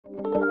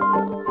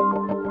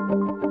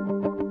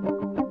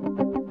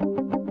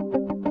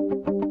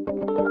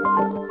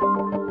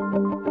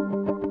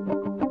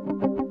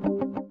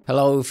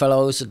Hello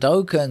fellow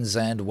Sudokans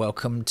and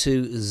welcome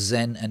to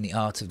Zen and the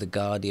Art of the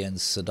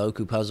Guardian's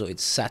Sudoku puzzle.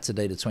 It's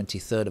Saturday the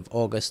 23rd of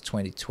August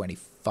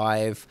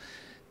 2025.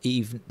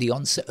 The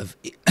onset of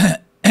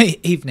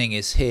evening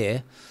is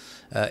here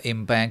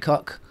in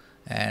Bangkok,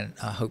 and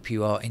I hope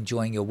you are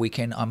enjoying your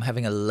weekend. I'm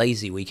having a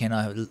lazy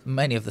weekend.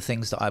 Many of the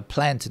things that I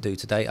planned to do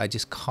today I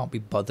just can't be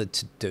bothered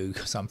to do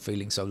because I'm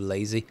feeling so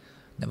lazy.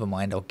 Never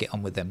mind, I'll get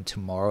on with them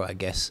tomorrow, I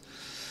guess.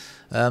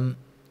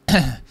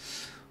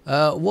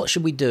 What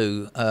should we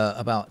do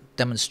about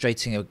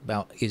demonstrating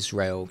about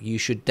Israel? You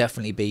should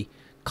definitely be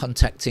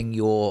contacting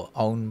your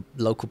own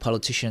local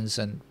politicians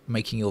and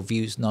making your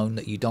views known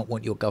that you don't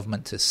want your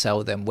government to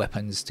sell them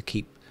weapons to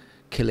keep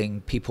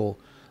killing people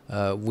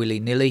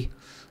willy-nilly,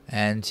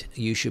 and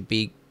you should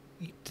be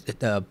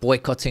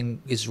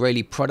boycotting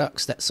Israeli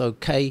products. That's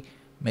okay.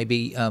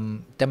 Maybe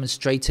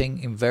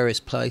demonstrating in various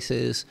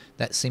places,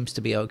 that seems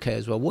to be okay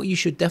as well. What you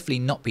should definitely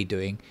not be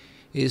doing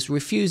is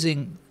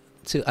refusing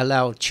to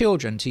allow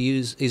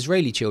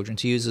Israeli children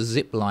to use a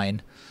zip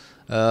line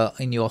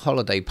in your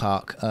holiday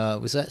park,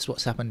 because that's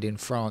what's happened in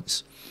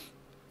France.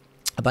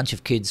 A bunch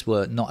of kids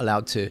were not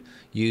allowed to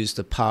use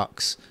the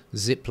park's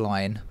zip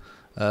line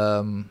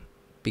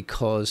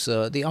because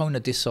the owner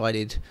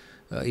decided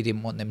he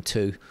didn't want them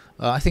to.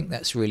 I think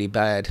that's really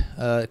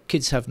bad.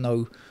 Kids have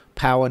no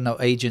power, no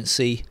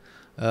agency.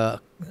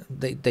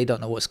 They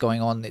don't know what's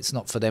going on. It's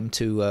not for them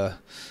to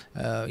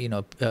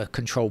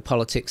control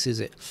politics, is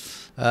it?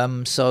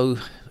 So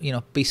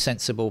be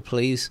sensible,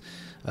 please.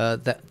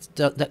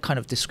 That kind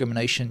of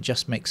discrimination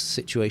just makes the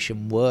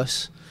situation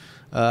worse.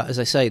 As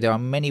I say, there are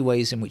many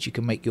ways in which you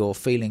can make your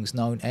feelings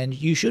known, and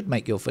you should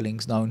make your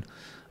feelings known,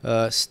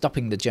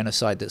 stopping the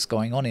genocide that's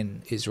going on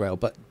in Israel.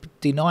 But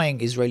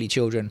denying Israeli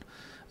children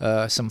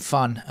some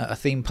fun at a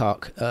theme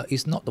park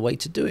is not the way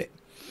to do it.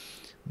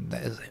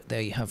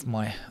 There you have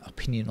my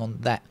opinion on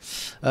that.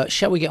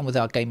 Shall we get on with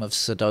our game of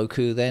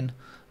Sudoku then?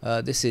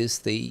 This is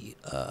the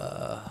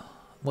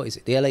what is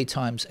it? The LA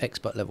Times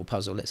expert level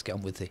puzzle. Let's get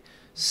on with the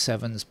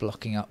sevens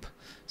blocking up,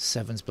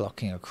 sevens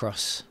blocking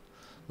across,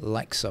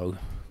 like so,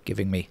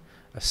 giving me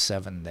a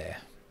 7 there.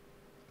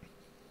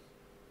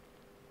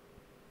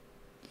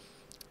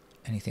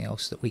 Anything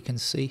else that we can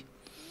see?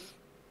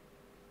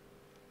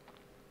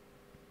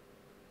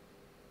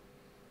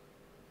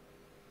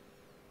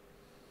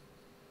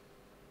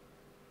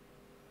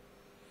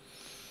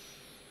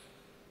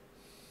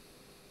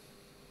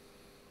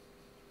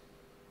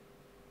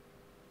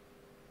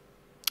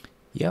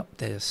 Yep,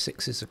 there's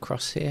 6s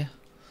across here,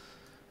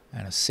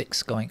 and a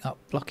 6 going up,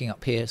 blocking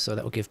up here, so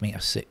that will give me a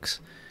 6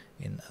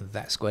 in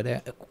that square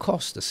there. Of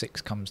course, the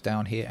 6 comes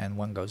down here, and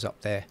 1 goes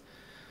up there,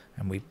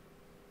 and we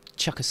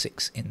chuck a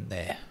 6 in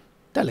there,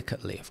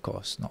 delicately, of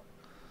course, not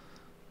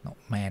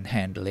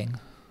manhandling.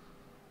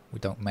 We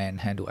don't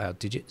manhandle our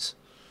digits.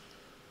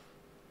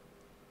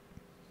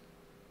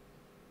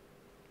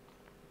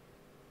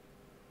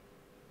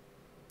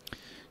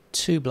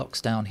 Two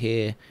blocks down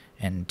here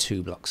and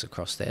 2 blocks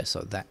across there,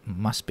 so that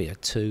must be a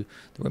 2.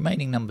 The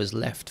remaining numbers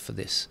left for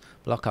this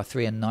block are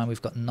 3 and 9.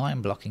 We've got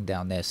 9 blocking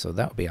down there, so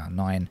that will be our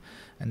 9,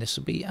 and this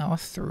will be our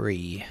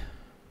 3.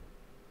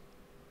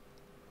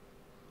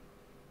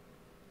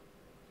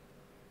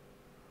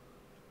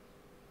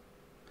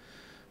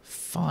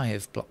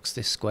 Five blocks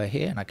this square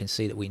here, and I can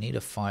see that we need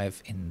a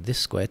 5 in this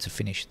square to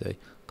finish the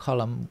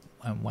column,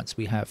 and once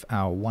we have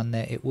our 1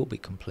 there, it will be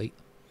complete.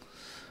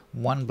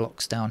 1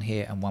 blocks down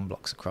here and 1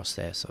 blocks across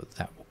there, so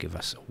that will give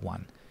us a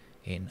 1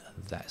 in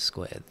that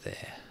square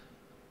there.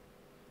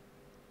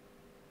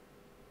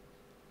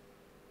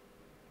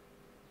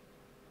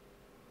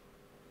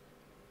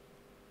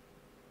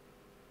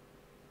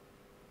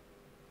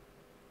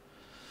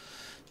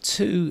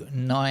 Two,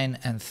 9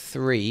 and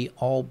 3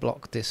 all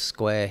block this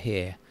square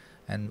here,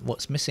 and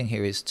what's missing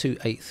here is 2,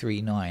 8,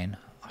 3, 9.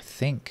 I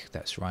think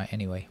that's right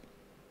anyway.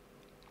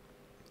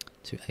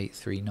 2, 8,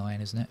 3, 9,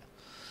 isn't it?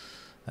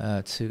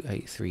 2,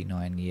 8, 3,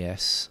 9,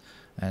 yes.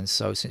 And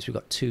so since we've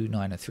got 2,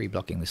 9 and 3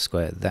 blocking the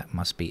square, that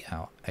must be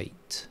our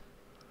 8.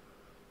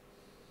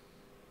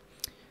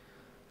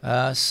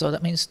 So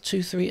that means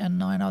 2, 3 and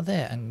 9 are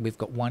there, and we've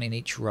got 1 in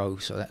each row,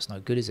 so that's no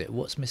good, is it?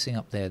 What's missing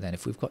up there then?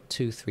 If we've got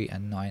 2, 3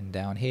 and 9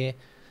 down here,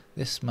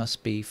 this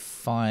must be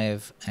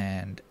 5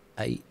 and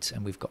 8,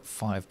 and we've got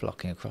 5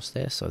 blocking across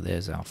there, so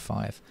there's our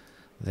 5.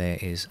 There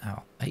is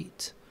our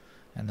 8.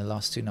 And the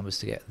last 2 numbers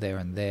to get there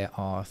and there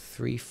are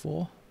 3,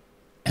 4.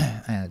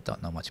 And I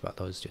don't know much about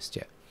those just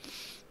yet.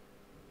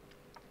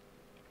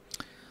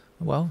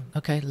 Well,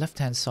 okay,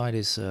 left-hand side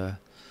is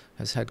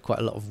has had quite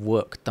a lot of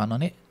work done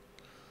on it.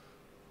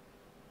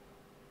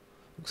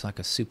 Looks like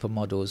a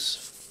supermodel's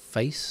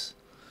face,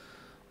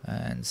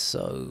 and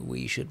so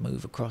we should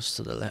move across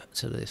to the left,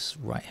 to this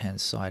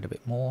right-hand side a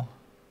bit more.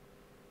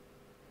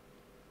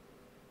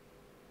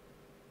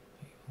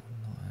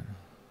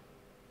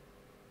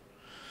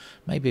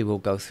 Maybe we'll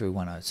go through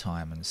one at a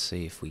time and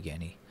see if we get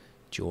any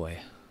joy.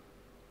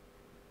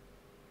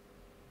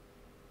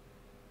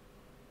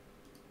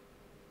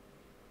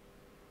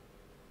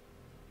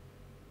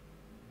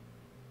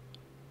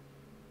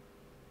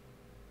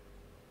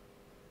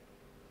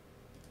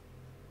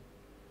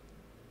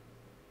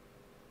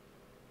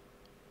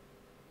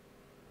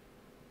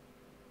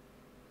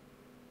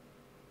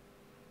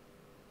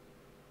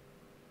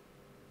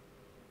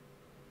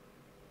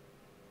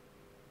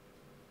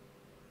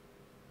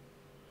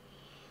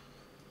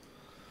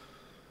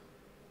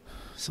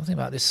 Something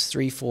about this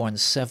 3, 4 and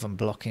 7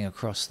 blocking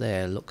across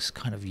there looks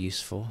kind of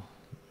useful.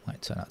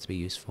 Might turn out to be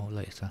useful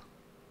later.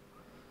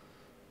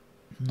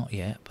 Not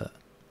yet, but...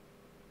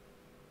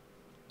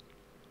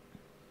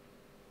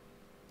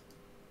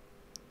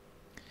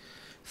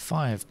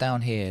 Five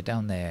down here,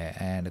 down there,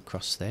 and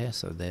across there,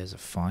 so there's a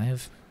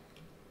 5.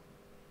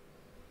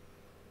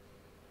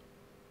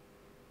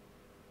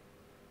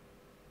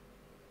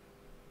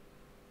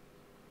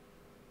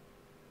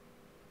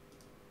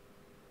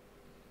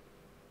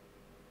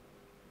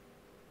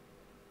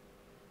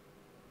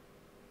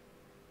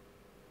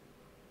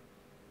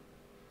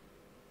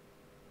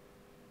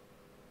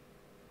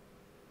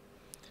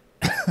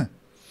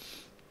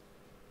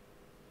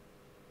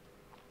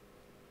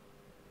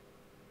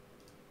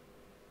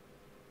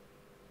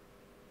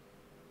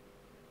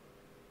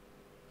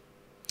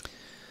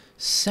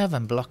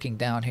 Seven blocking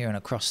down here and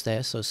across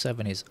there, so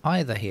 7 is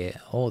either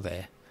here or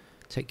there.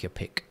 Take your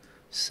pick.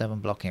 7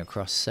 blocking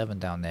across, 7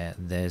 down there.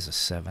 There's a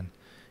 7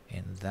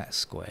 in that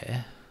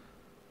square.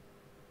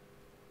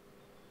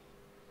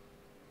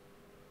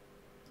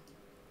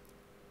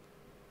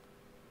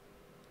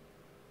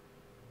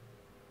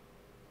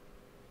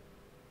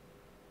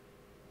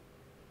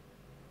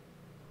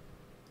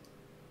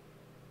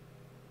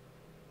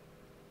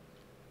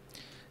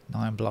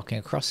 Nine blocking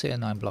across here,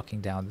 9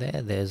 blocking down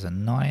there. There's a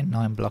 9.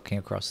 9 blocking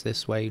across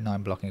this way,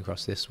 9 blocking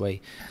across this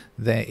way.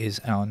 There is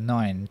our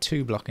 9.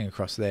 2 blocking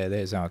across there.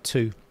 There's our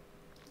 2.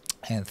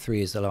 And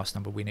 3 is the last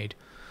number we need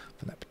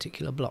for that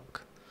particular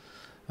block.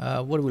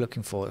 What are we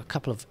looking for? A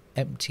couple of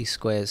empty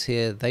squares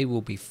here. They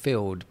will be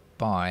filled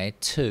by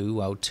 2.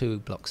 Well, 2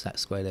 blocks that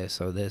square there,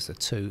 so there's a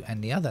 2.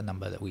 And the other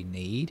number that we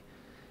need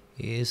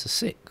is a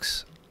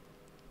 6.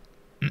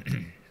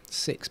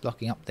 6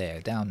 blocking up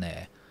there, down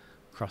there.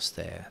 Across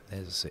there,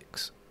 there's a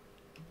 6.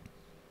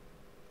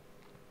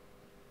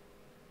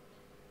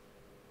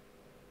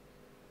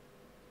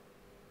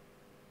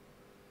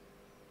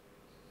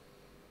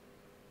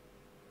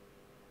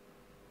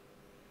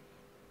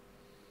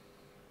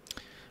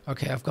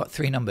 Okay, I've got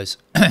 3 numbers.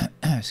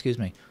 Excuse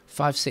me.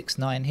 5, 6,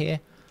 9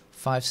 here.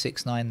 5,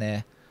 6, 9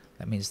 there.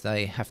 That means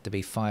they have to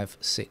be 5,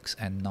 6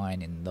 and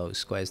 9 in those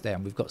squares there.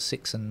 And we've got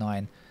 6 and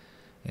 9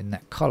 in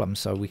that column,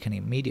 so we can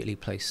immediately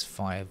place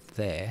 5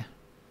 there.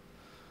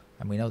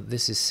 And we know that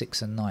this is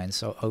 6 and 9,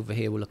 so over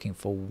here we're looking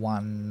for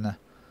 1,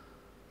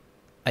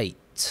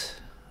 8.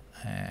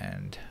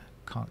 And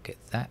can't get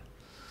that.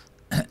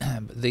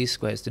 But these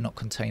squares do not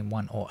contain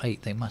 1 or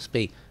 8. They must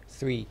be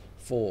 3,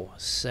 4,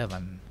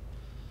 7.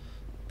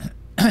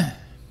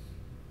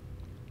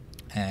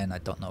 And I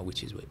don't know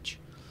which is which.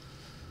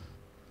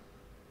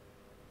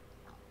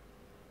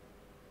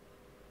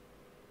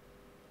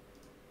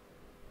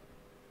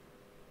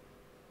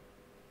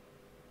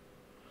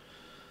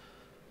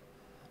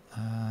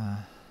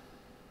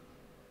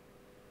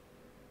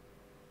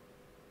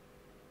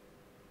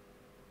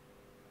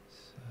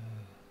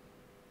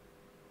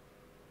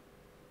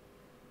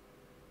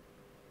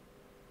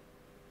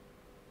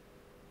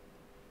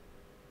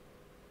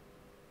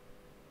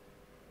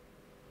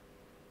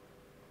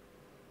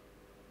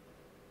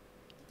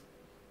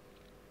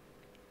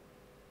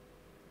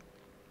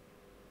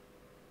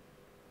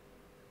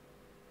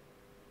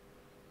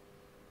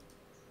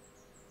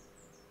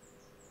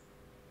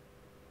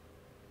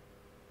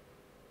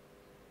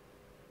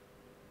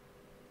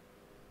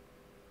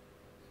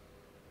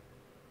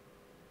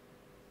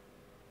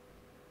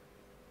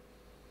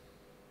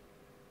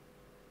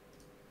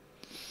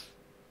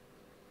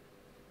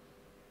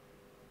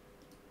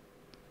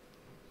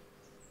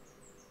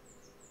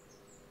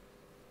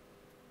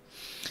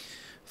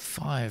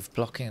 Five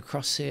blocking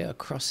across here,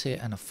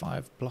 and a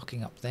 5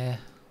 blocking up there.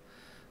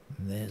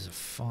 And there's a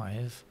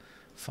 5.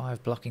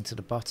 5 blocking to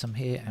the bottom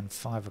here, and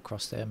 5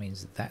 across there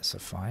means that's a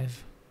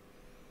 5.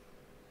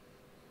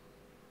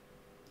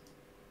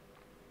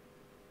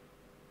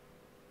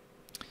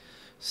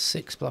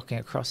 Six blocking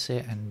across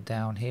here and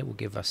down here will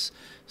give us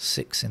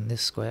 6 in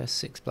this square.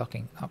 6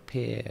 blocking up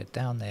here,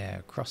 down there,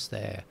 across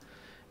there,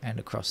 and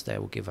across there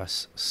will give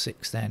us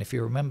 6 there. And if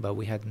you remember,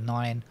 we had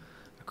 9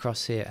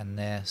 across here and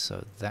there,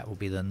 so that will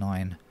be the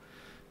 9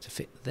 to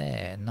fit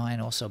there. 9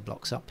 also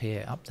blocks up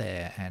here, up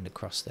there, and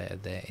across there.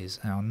 There is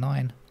our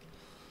 9.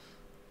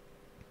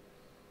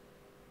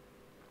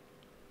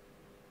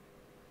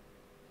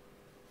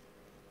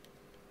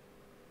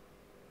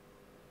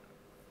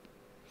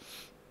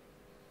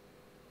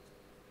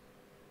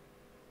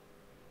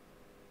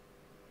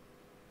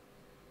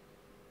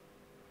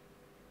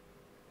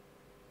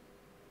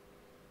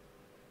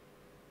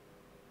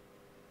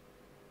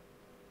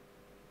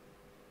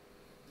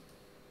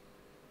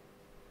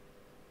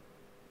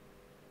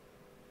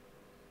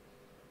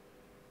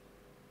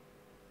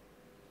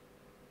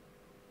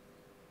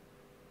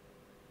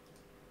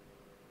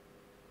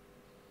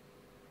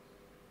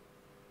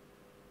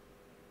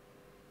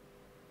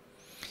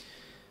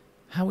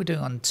 How are we doing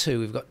on 2?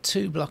 We've got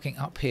 2 blocking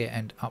up here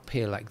and up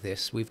here like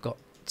this. We've got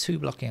 2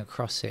 blocking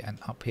across here and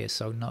up here,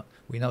 so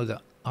we know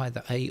that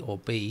either A or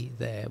B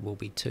there will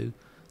be 2.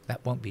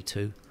 That won't be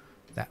 2.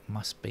 That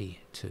must be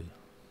 2.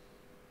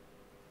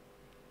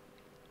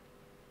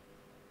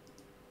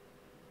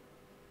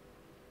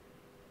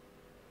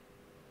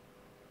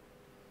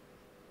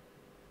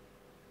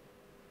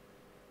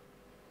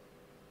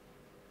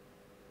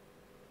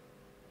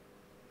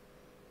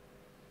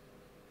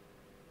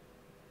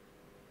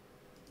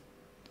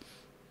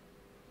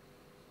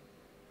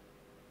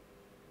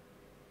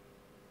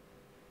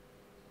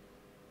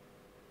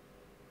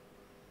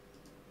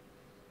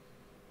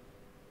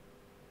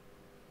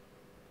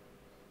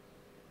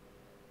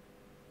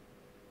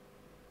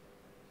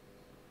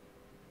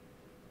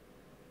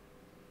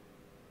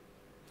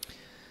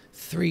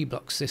 3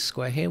 blocks this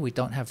square here. We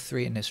don't have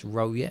 3 in this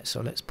row yet, so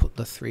let's put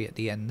the 3 at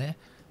the end there,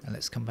 and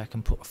let's come back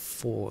and put a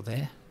 4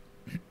 there.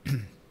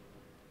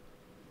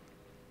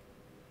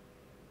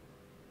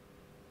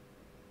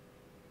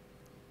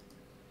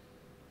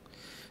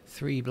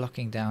 3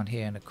 blocking down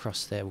here and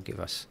across there will give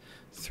us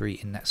 3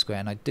 in that square.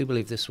 And I do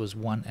believe this was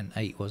 1 and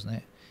 8, wasn't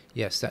it?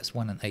 Yes, that's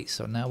 1 and 8.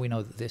 So now we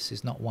know that this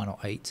is not 1 or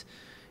 8.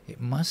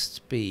 It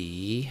must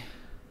be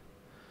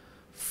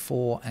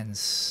 4 and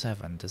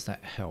 7. Does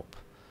that help?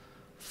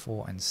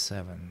 4 and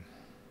 7.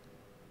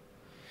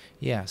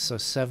 Yeah, so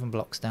 7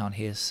 blocks down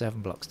here,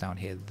 7 blocks down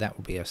here. That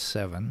would be a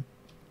 7.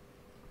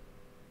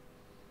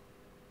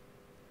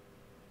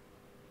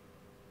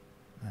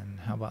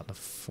 And how about the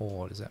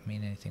 4? Does that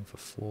mean anything for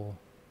 4?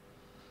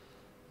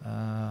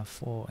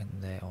 4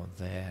 in there or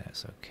there,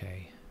 that's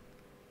okay.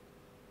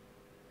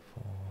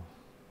 4,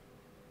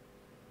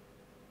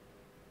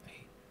 8,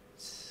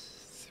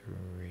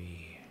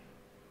 3.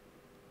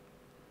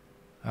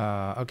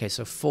 Okay,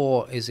 so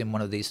 4 is in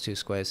one of these 2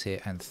 squares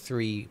here, and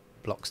 3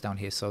 blocks down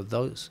here. So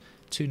those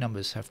 2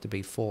 numbers have to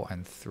be 4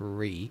 and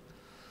 3.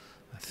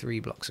 3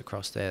 blocks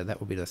across there, that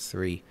will be the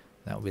 3.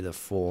 That will be the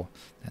 4.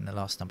 And the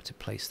last number to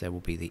place there will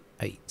be the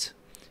 8.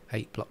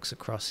 8 blocks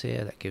across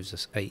here, that gives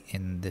us 8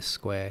 in this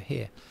square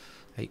here.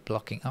 8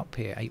 blocking up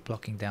here, 8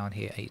 blocking down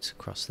here, 8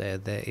 across there.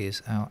 There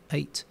is our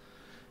 8.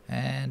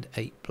 And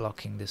 8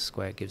 blocking this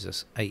square gives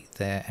us 8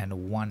 there,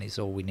 and 1 is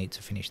all we need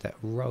to finish that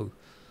row.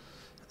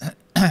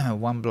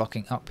 1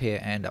 blocking up here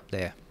and up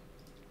there.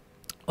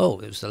 Oh,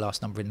 it was the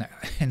last number in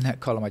that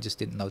column. I just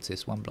didn't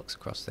notice. 1 blocks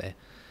across there.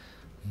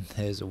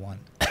 There's a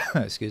 1.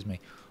 Excuse me.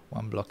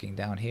 1 blocking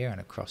down here,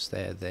 and across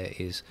there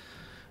is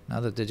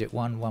another digit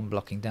 1. 1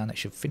 blocking down. That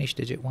should finish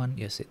digit 1.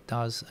 Yes, it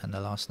does. And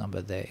the last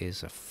number there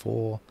is a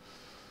 4.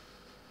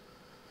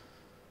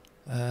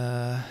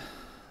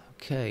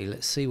 Okay,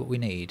 let's see what we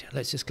need.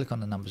 Let's just click on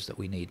the numbers that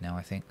we need now,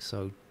 I think.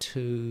 So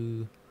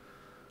 2,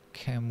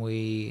 can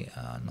we,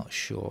 not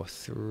sure,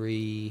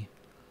 3,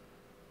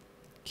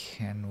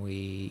 can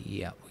we,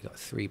 yeah, we got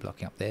 3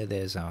 blocking up there.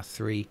 There's our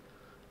 3,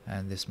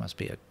 and this must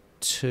be a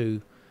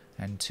 2,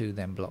 and 2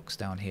 then blocks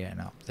down here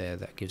and up there.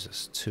 That gives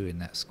us 2 in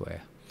that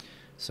square.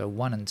 So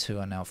 1 and 2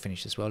 are now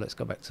finished as well. Let's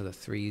go back to the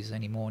 3s.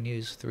 Any more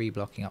news? 3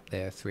 blocking up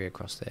there, 3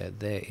 across there.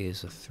 There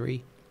is a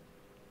 3.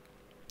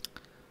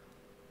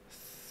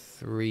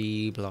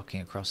 3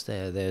 blocking across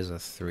there. There's a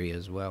 3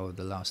 as well.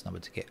 The last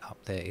number to get up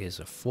there is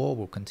a 4.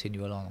 We'll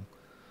continue along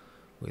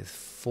with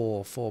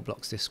 4. 4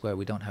 blocks this square.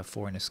 We don't have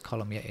 4 in this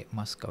column yet. It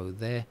must go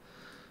there.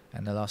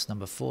 And the last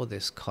number for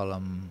this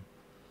column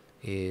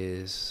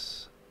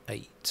is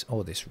 8,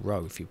 or this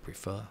row if you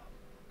prefer.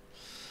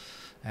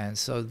 And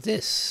so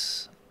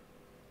this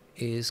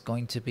is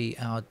going to be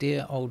our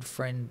dear old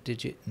friend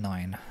digit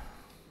 9.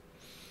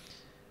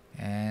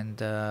 And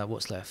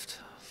what's left?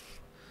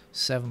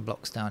 7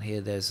 blocks down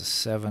here, there's a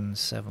 7.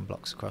 7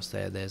 blocks across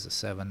there, there's a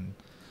 7.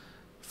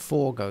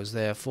 4 goes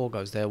there, 4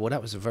 goes there. Well,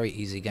 that was a very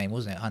easy game,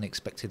 wasn't it?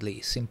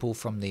 Unexpectedly simple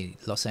from the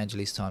Los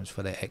Angeles Times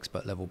for their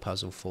expert level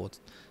puzzle for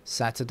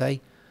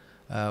Saturday.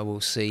 We'll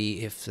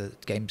see if the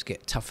games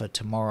get tougher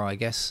tomorrow, I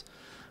guess.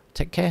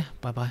 Take care.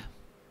 Bye bye.